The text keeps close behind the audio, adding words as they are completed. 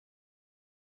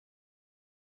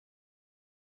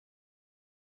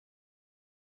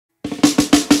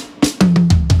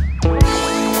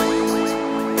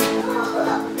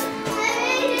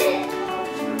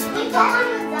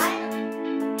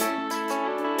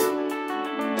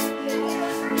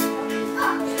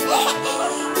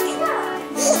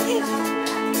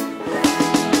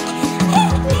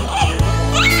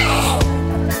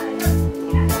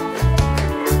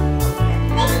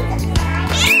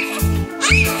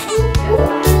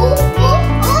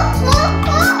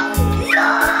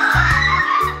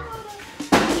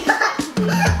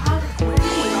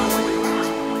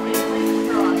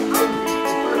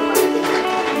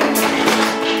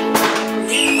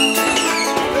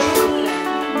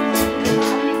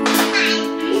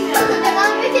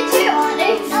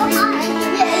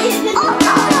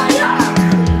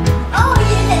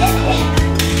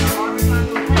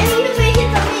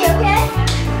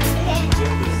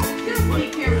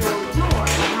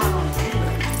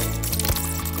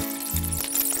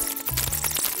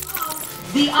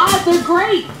The odds are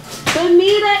great.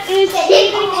 Benita is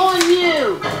cheating on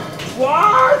you.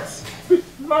 What?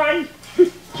 My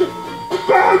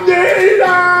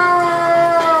Benita!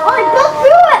 Oh, go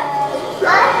through it.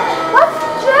 Go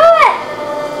through it.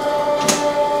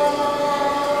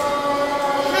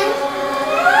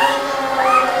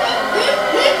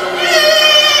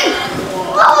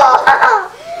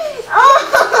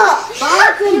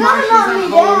 Bars and marshes are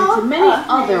home to many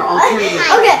other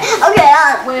alternatives. Okay.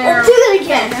 Where let's do it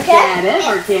again, okay? Static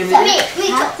or candidates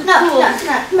have to No.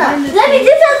 Let me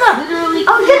do something. Literally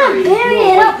I'm gonna bury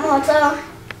it up more, so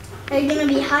they're gonna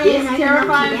be higher this and I can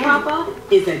terrifying knock you down. papa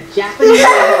is a Japanese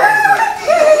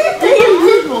It's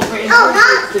unusual for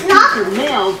invertebrates to feature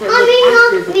males that look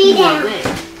after the female leg.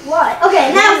 What?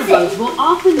 Okay, now Ladybirds will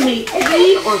often mate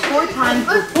 3 or 4 times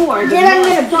before the then I'm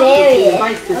male gonna bury it,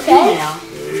 invites the okay? female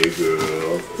Hey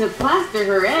girl, to plaster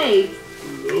her eggs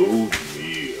load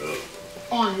me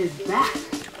up. on his back.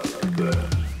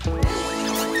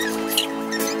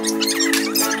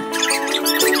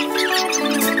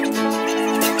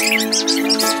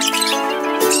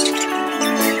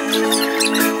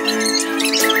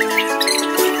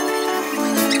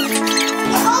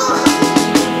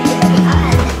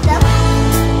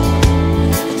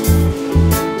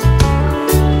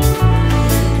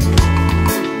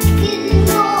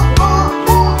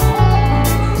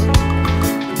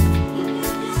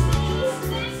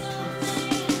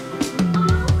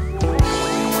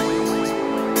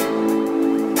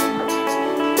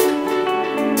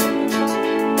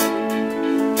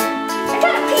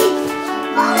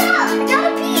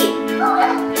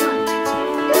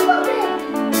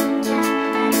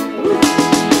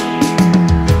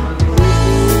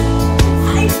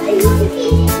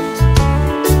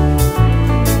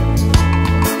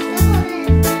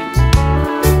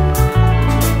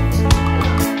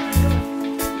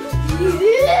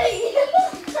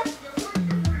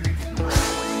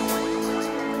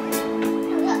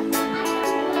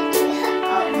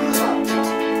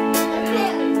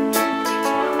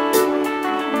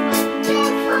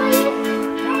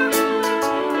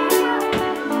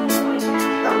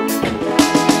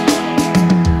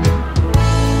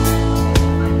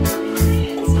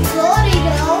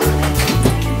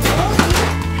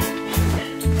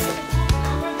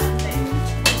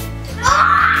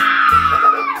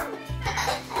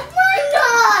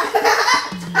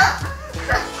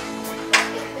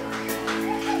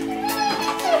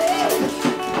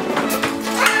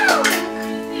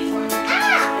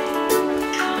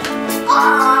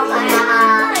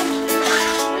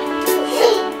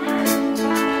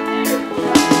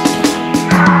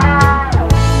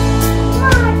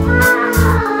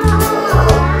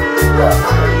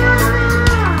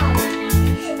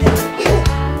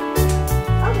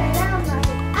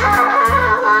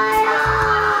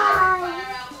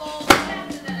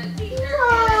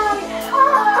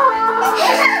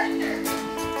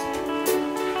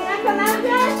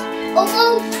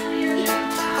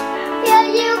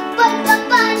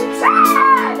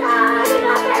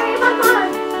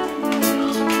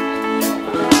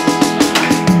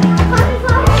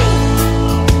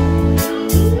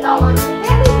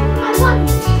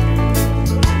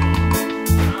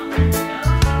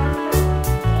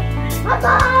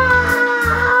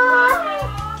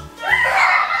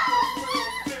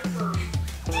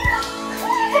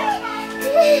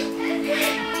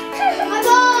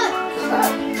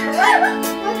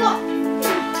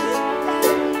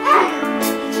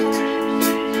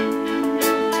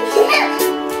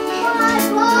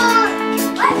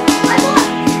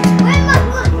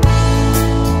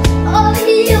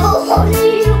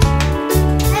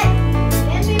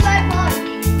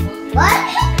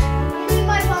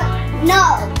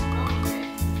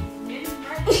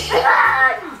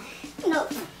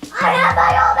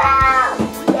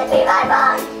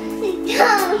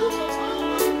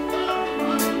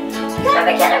 I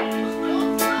like that.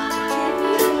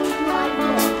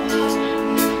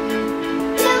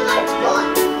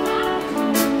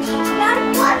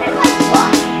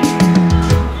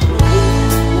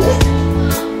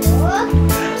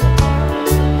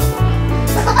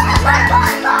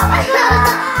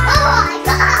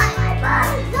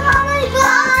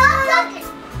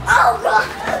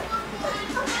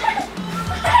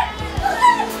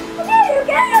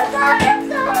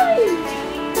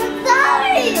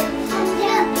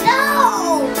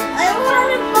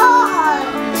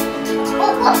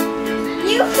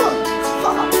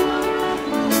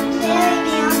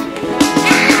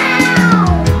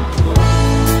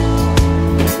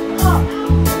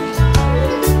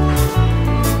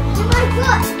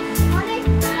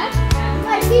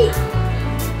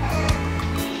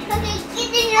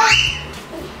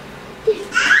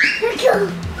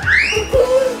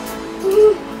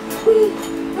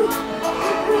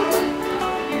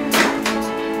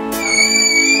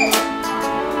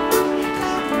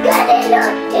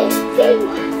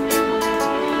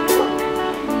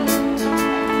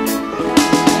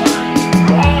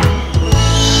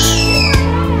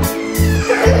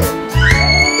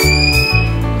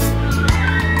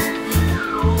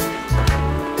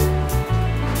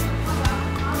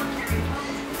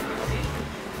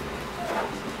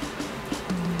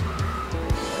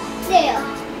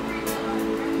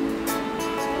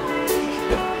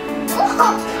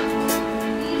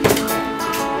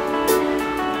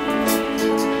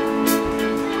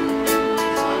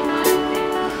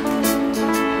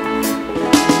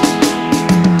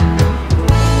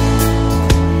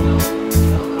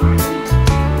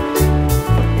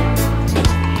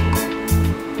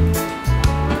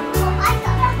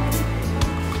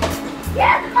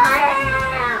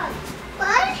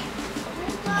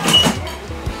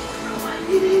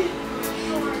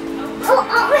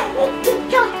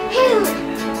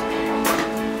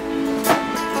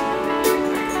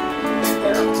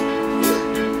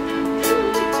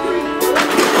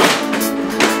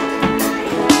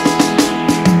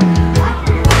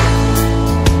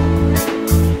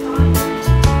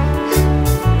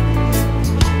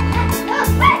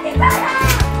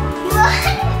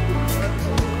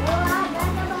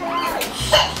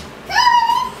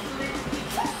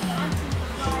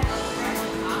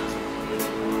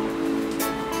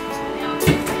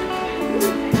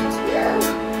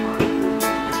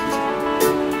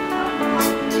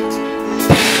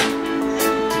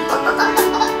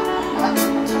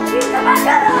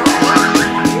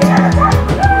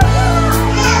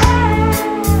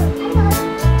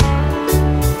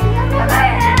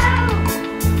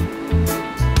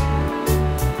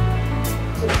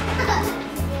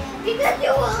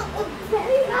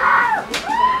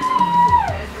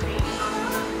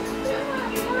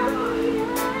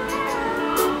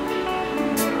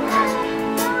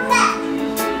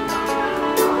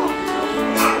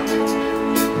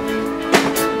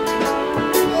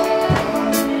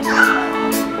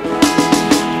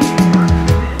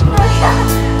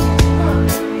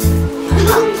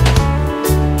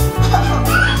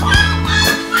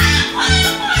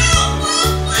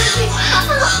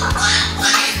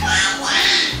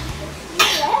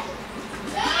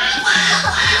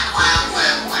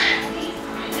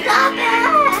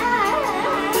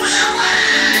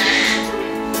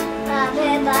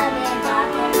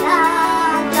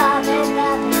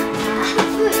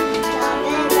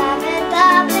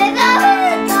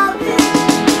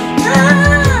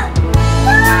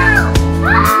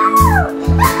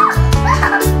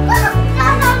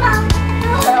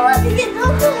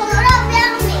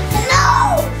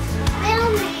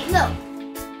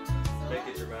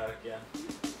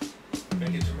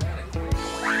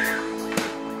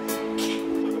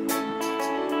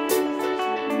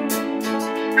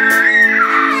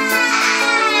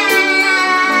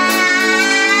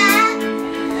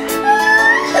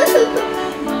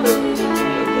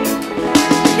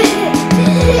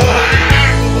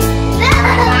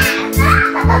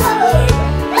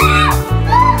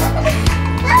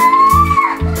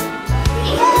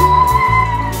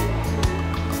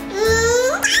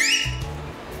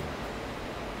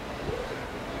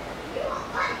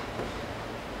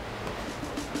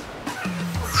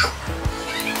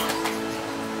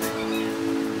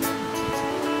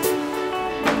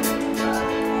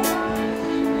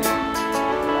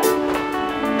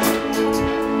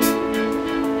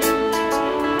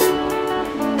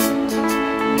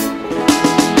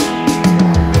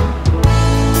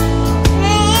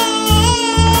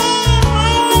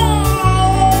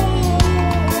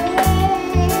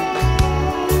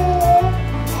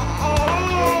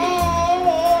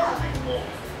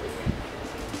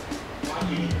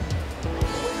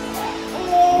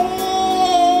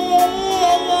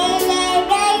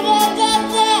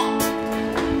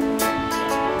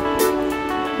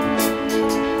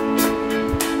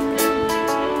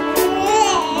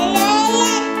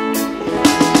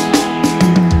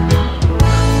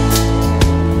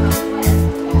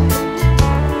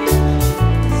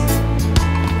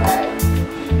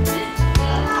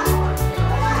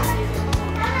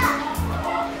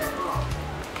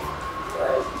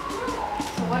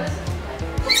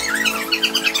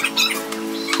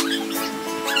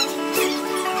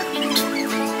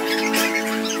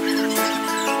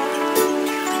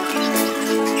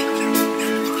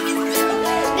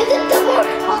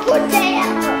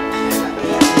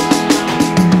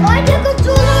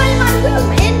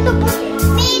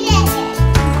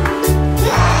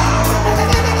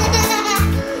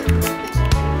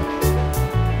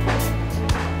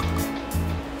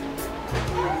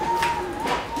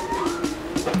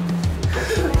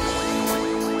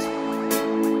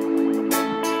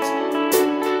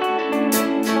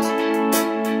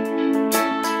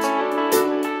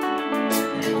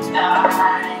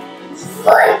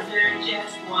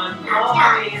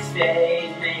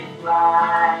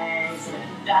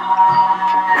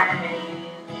 die.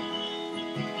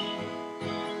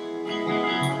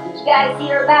 Did you guys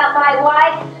hear about my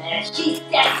wife? She's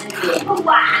dead to me.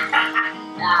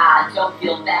 Ah, don't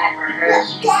feel bad for her.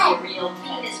 She can be a real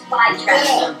penis flytrap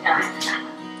sometimes.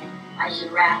 I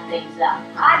should wrap things up.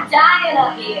 I'm dying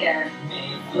up here.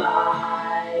 May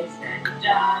flies and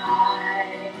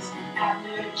dies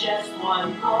after just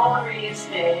one glorious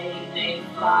day. May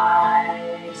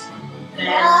flies then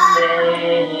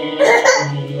they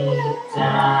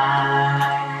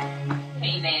die.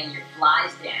 Hey man, your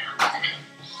fly's down.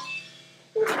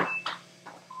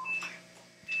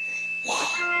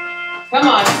 Come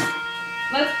on.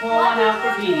 Let's pour one out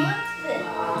for Petey.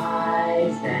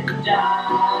 Flies and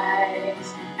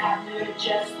dies after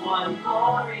just one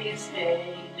glorious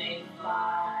day. They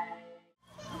fly.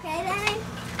 Okay, then.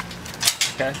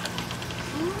 Okay.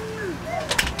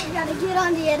 I gotta get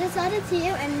on the other side of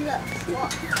you and look. Well,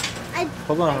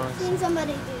 Hold on. I've seen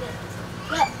somebody do this.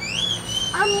 Look.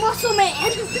 I'm Muscle Man.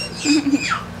 I'm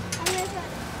gonna try.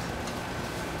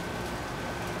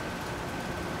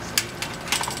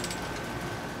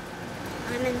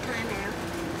 I'm in timeout.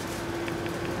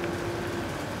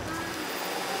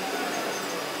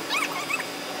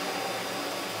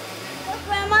 Look,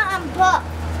 Grandma, I'm buff.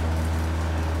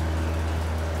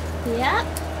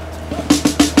 Yep.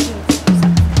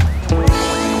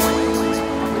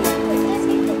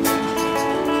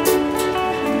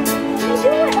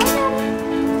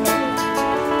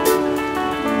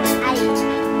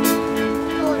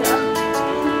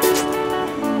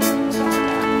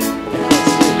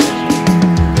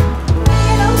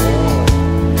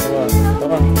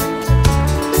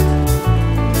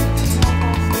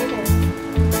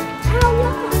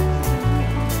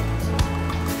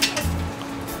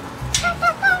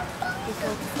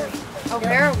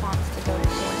 O'Hara wants to go to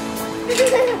jail.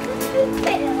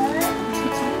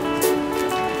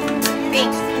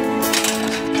 Thanks.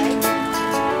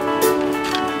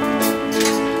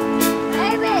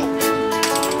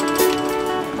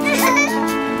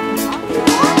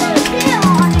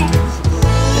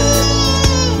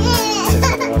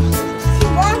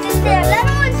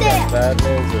 Bad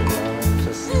news or not?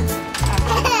 Just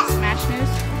Smash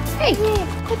news. Hey,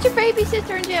 put your baby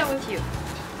sister in jail with you.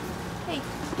 Hey,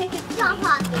 take it. Stop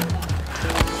talking.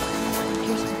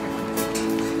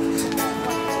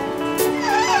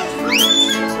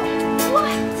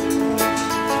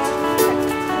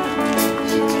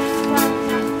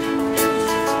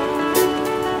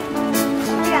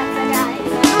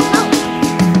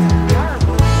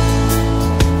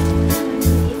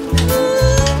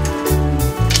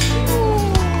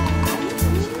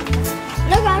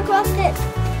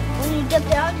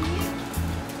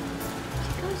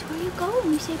 She goes, where you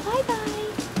going? You say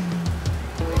bye-bye.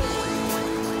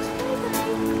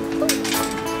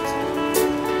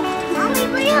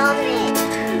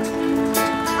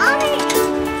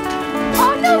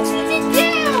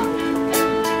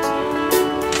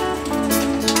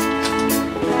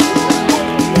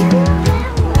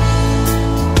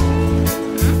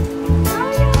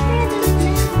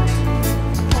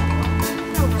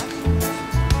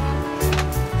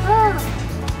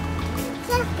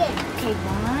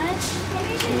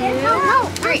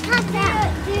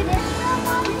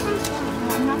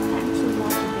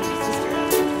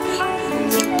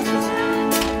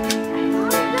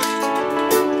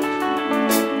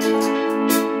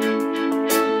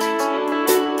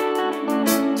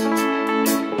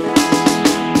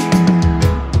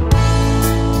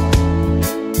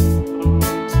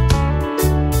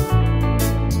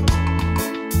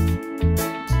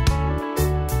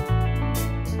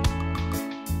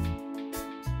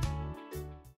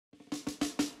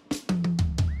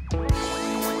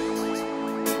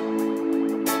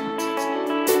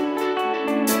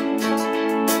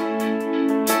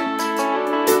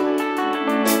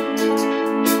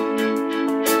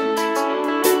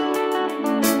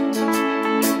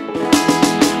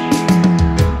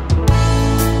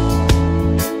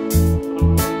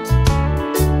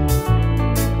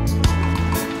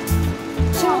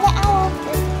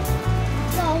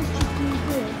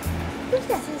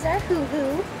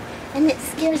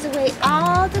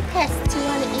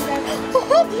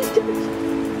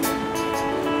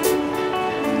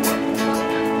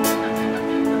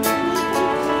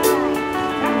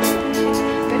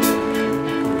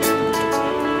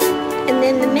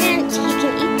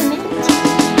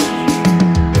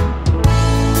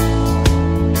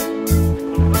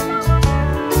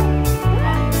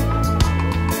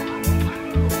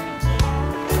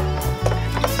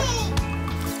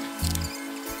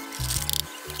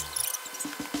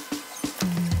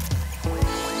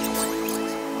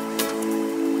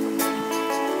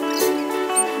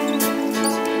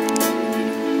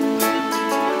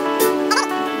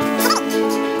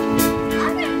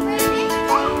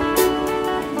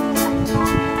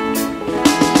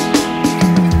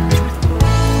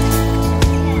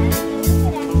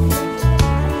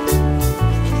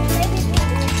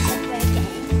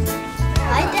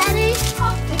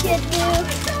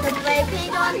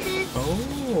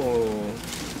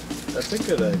 That's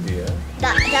a good idea.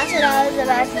 That's what I was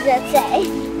about to say.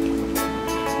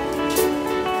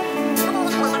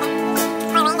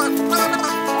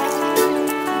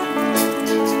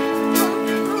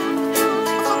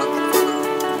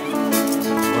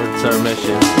 What's our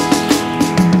mission?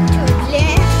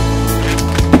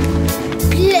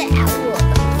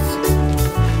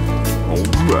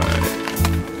 Alright.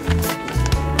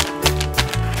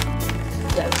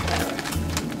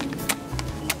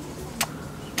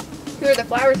 Who are the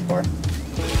flowers for?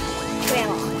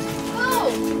 Grandma. Oh!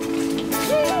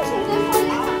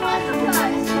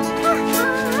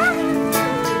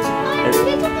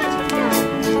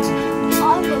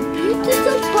 I'm a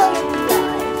beautiful butterfly.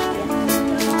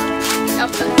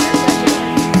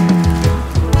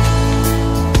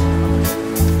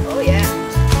 Oh yeah.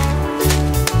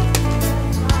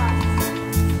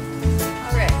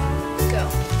 Alright, so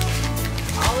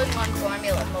all-in-one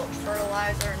formula, mulch,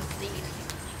 fertilizer, and seed.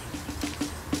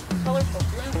 Colorful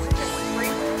blooms are just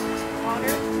sprinkle, water,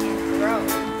 and grow.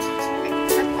 Right,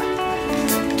 step one.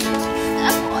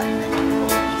 Step one.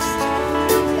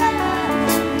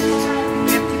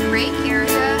 You have to rake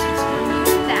area, remove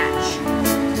thatch.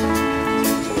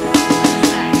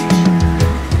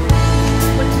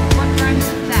 What rhymes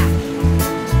with thatch?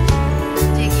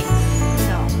 Digging.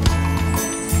 No.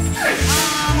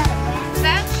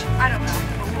 Thatch? I don't know,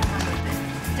 but we'll remove it.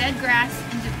 Dead grass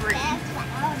and debris.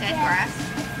 Dead grass?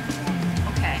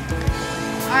 Okay.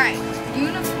 Alright.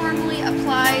 Uniformly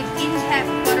apply in-cap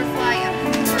butterfly and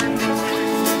hummingbird mixture.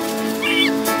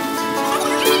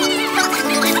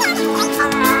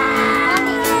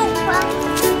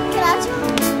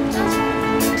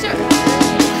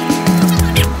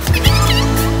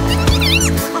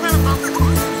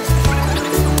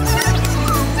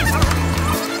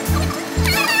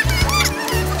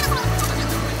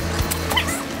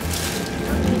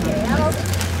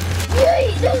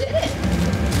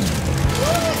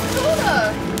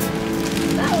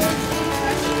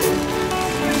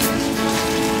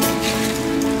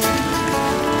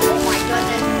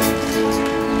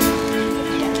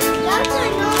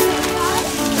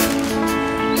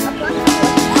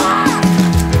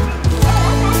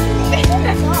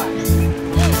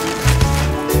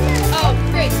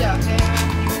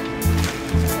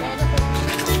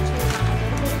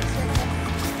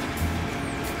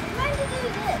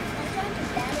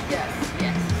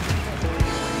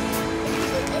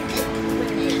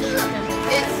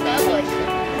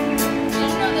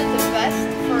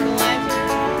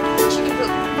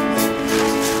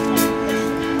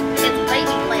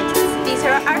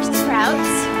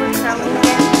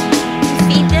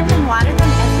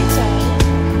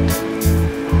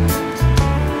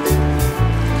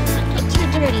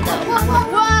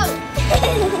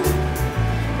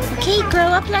 Okay, grow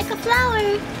up like a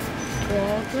flower.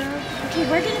 Grow. Okay,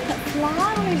 we're gonna put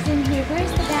flowers in here.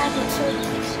 Where's the bag that shows the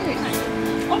pictures?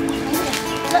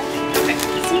 Look,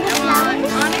 see the flowers?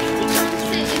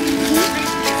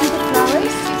 See the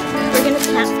flowers? We're gonna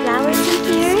plant flowers in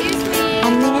here,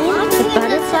 and then the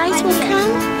butterflies will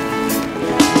come.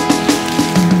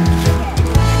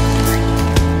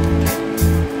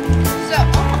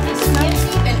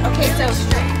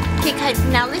 Okay,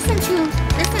 now listen.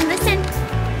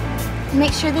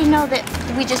 Make sure they know that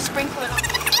we just sprinkle it on.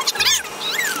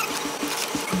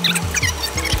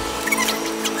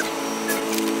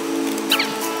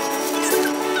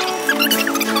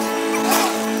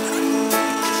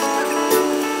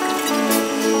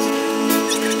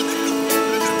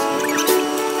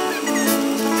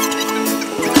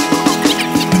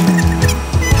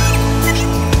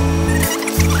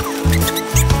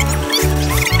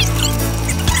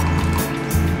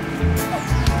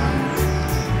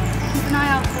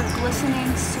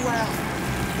 Glistening swell.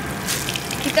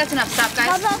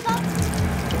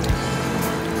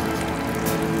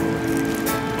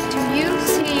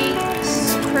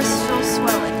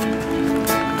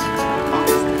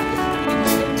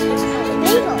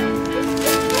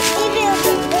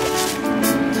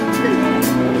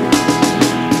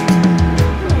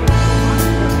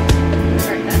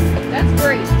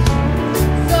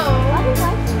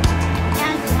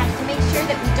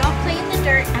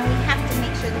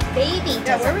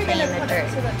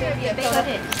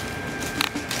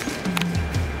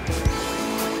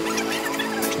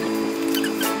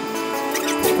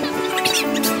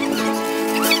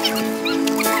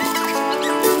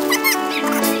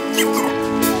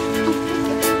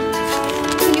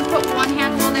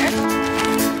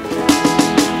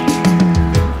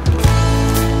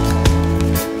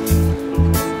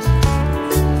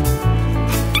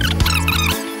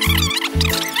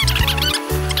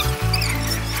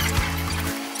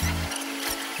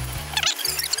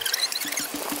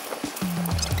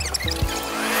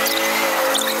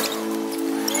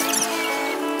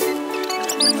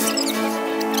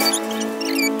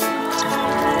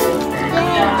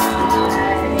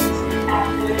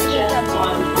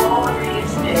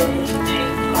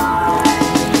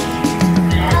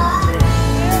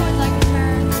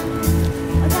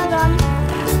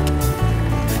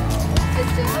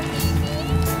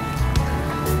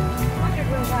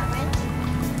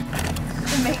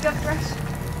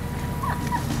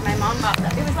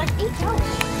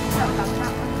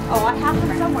 Oh, I have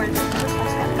them somewhere.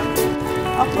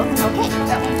 Oh, okay.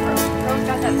 That one's Rose. Rose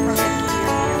got that from it.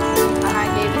 And I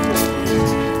gave it to you.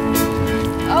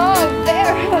 Oh,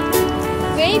 Vera!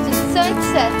 Waves and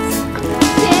sunsets,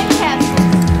 sandcastles,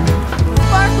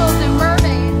 sparkles and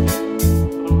mermaids.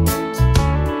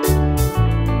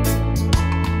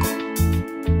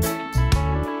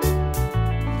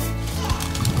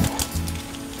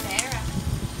 Vera.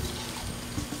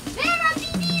 Vera,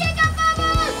 Bibi, I got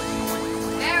bubbles!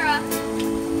 Vera.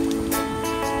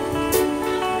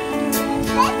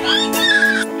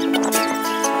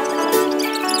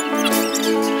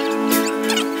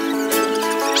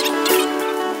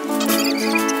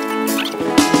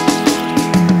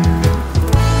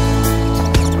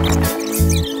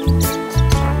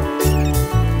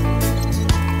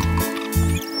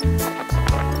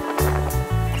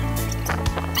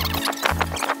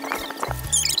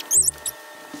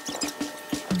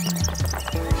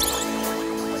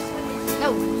 No,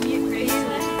 you crazy.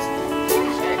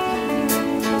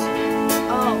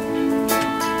 Oh.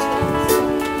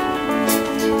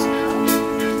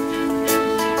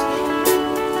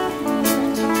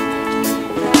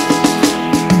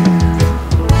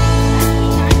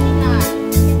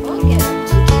 We'll get a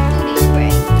tutti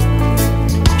spray.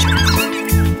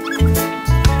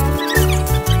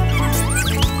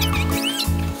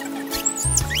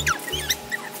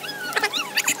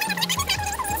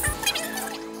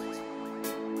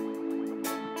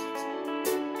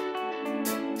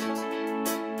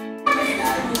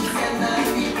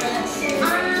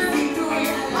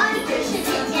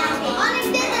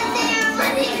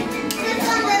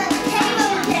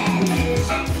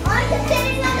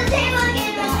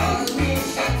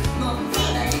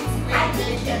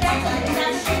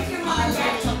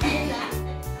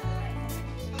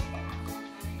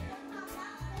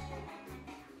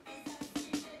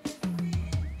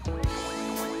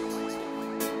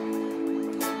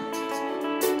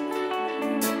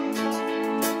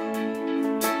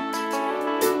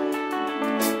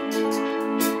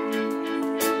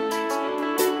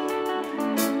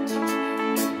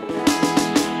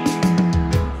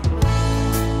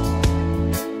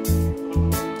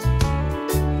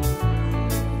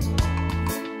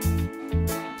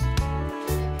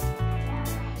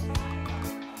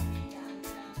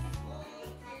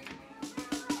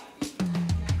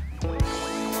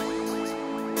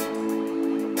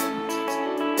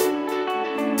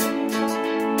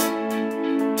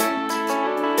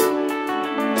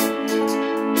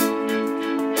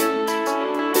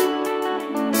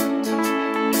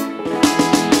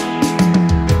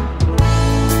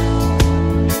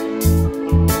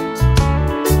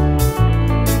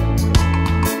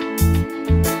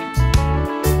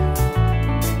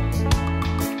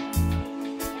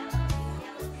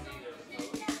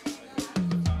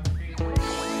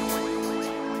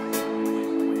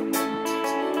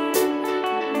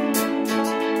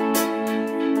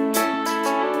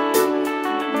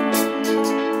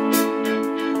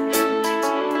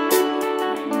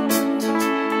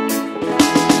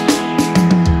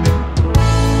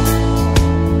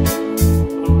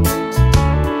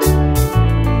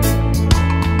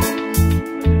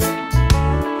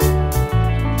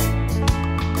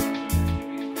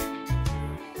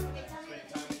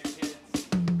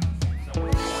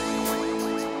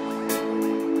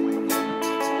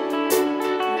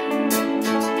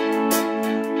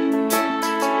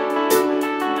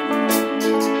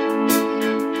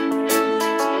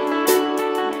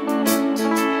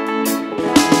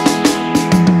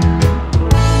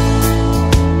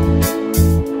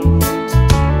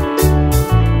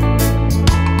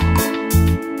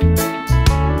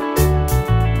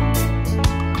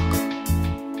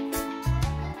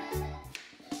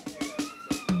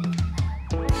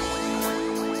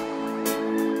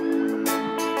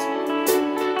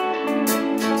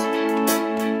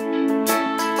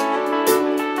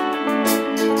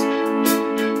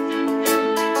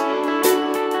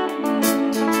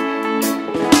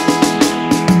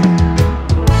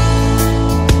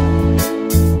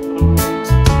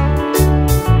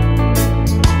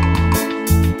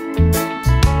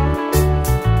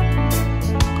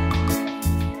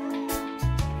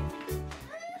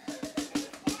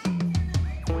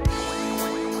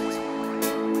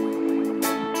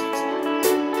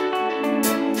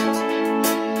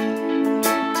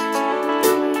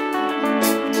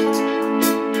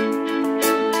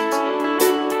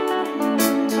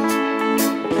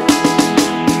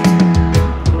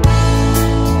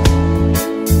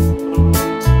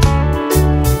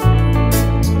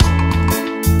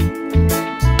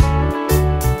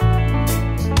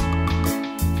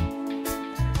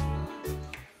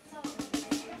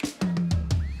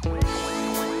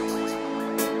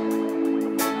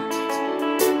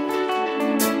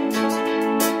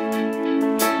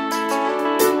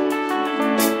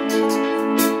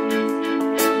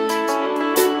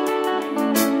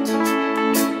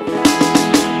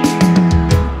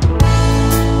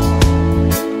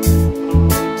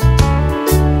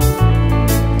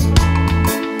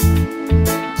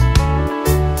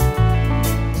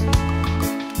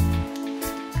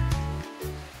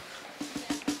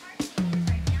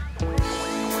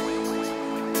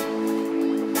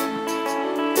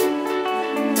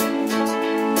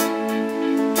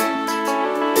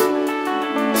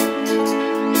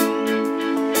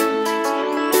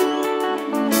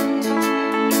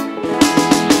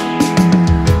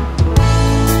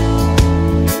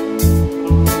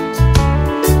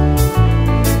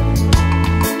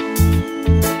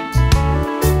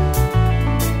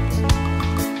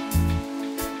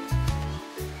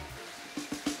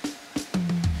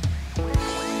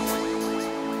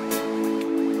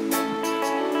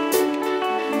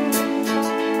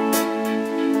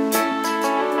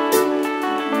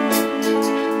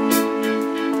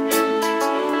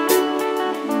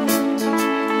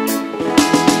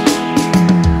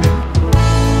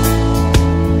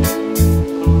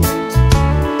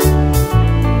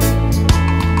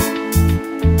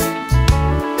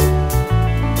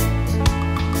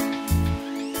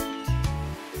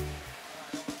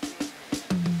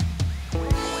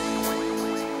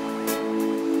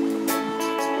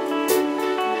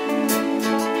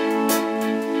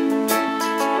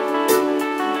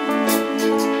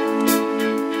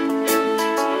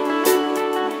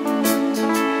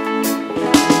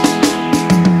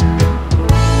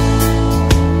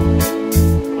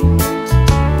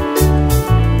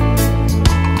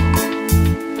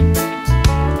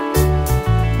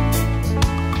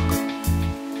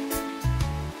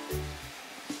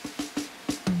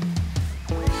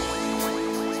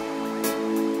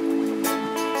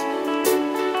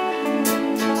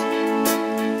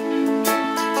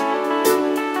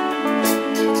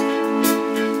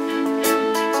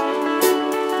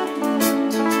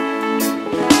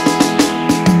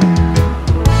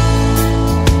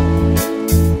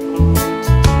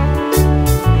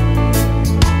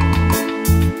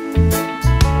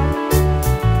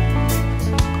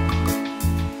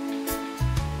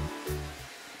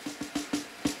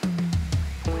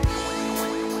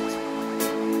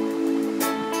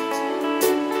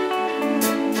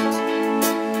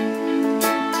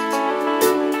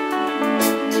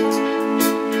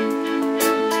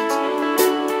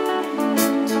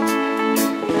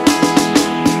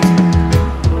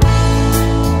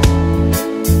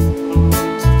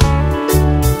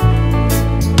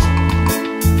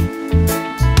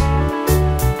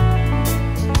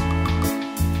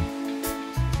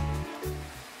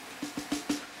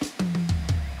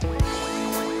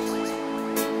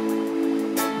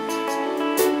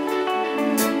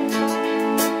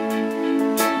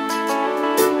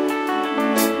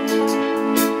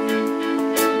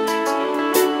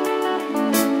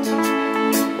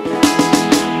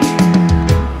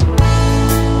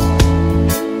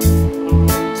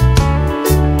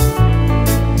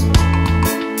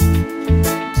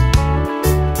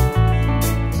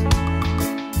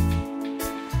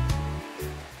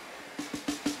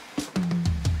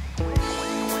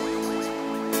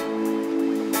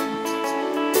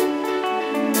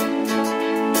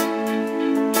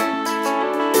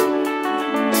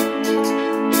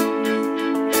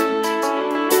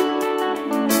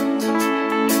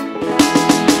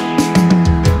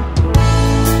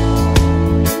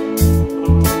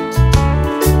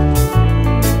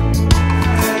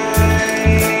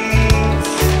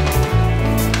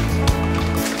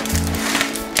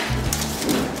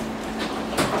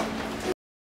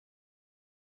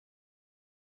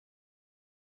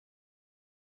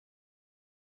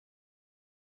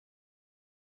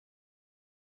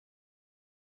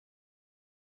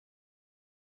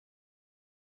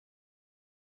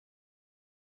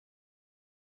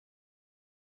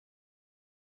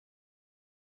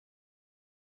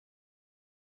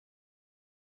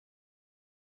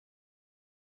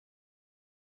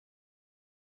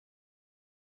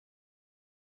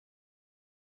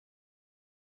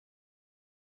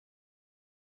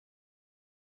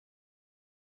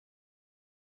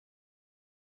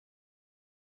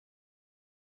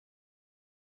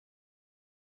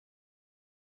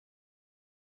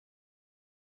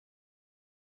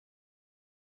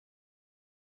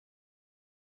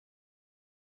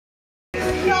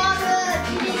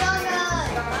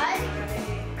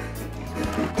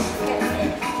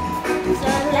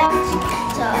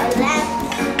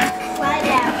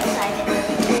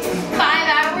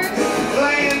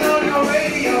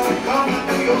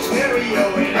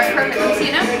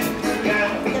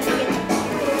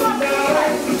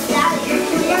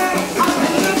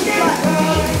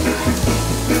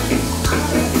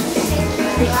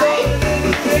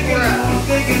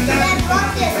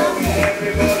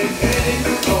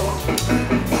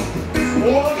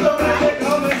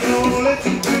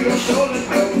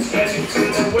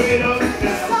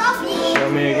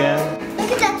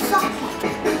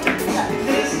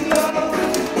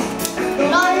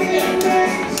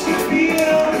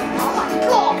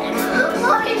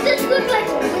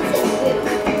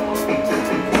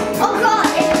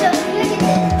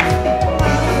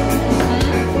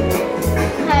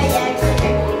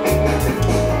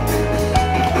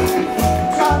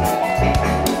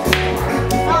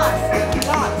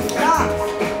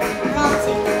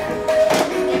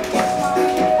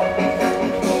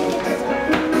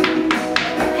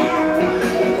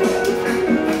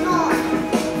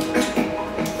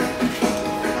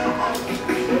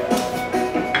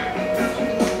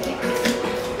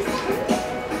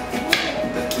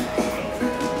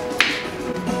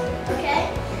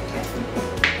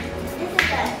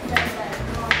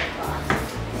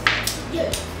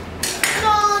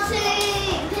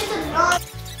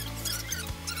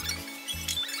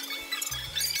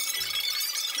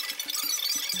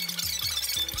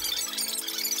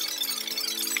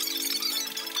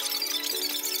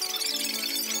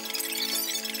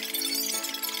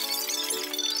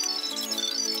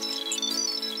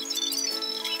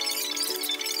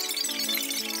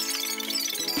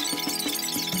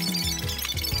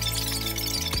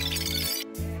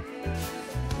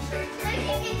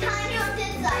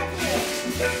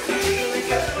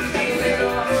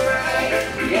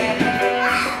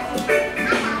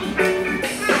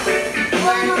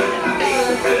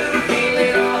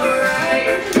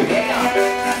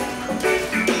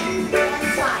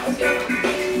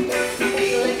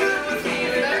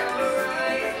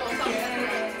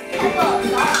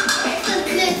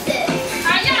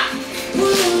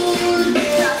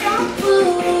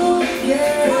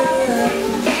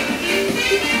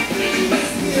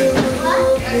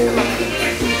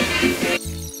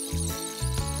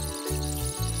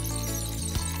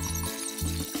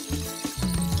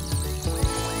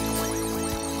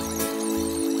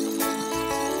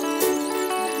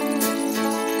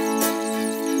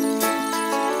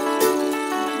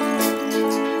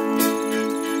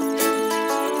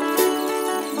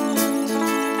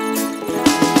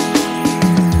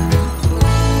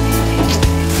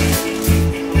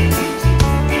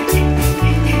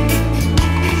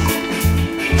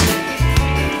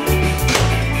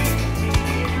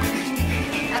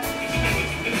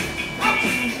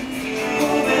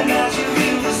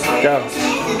 Go.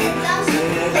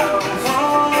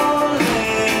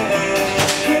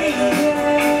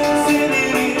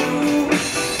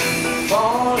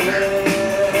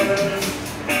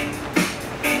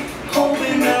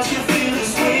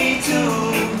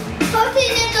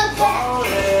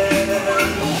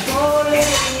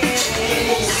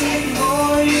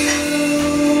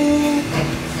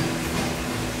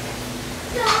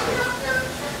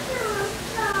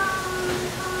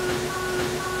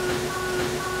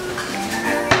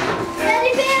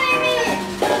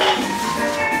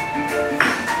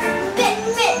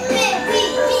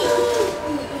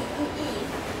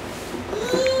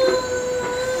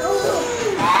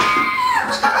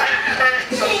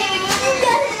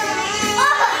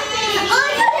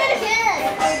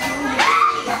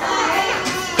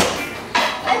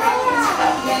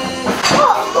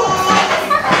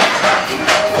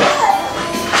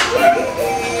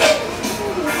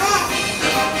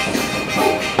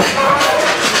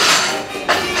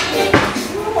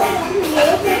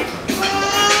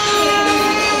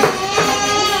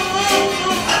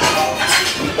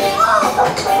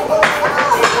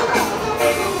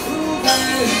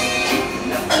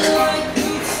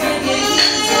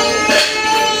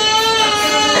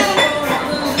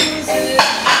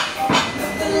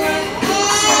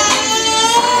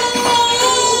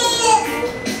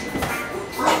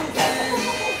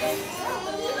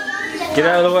 Get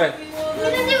out of the way.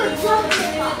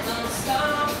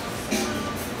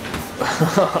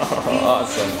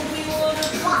 Awesome.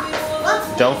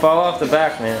 Don't fall off the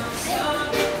back, man.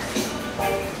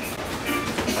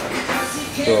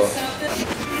 Cool.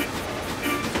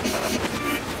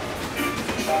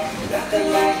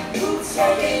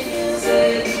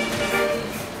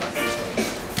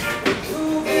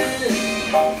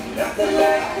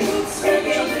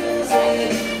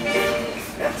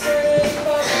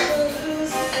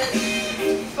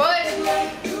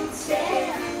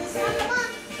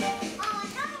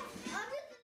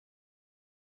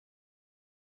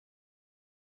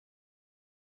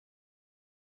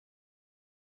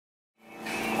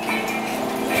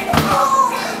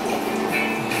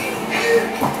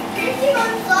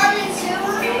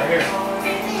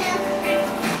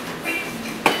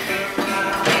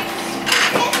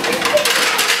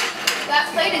 That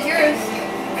plate is yours.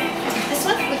 This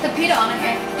one with the pita on it.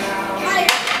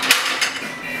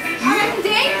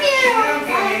 Thank you.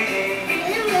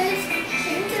 Anyways,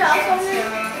 can you get off on it?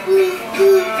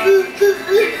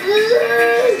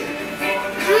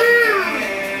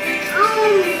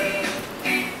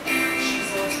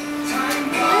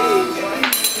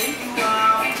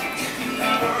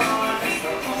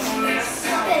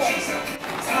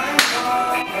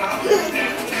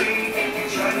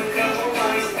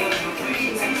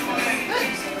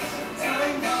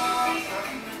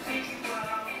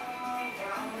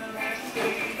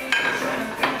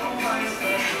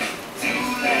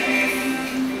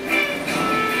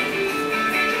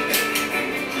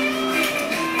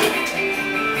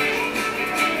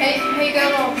 Hey, you got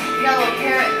a little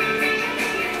carrot.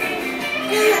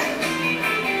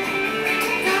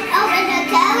 Oh, and the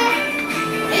carrot?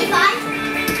 It's fine.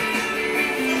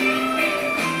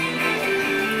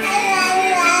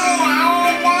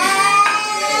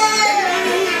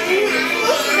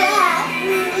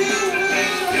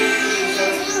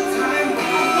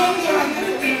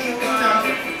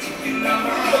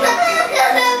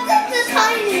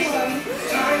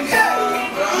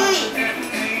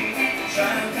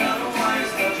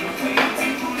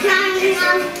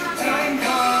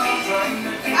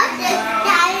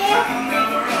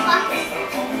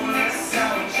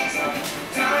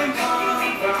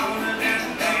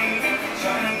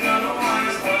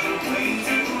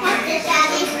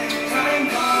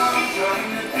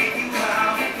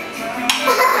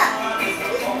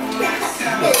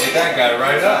 That guy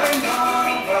right up.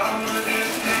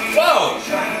 Whoa!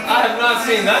 I have not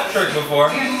seen that trick before.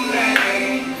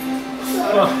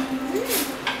 Oh.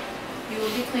 You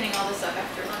will be cleaning all this up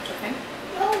after lunch, okay?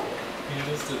 You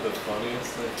just did the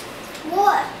funniest thing.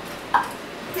 What?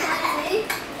 Daddy?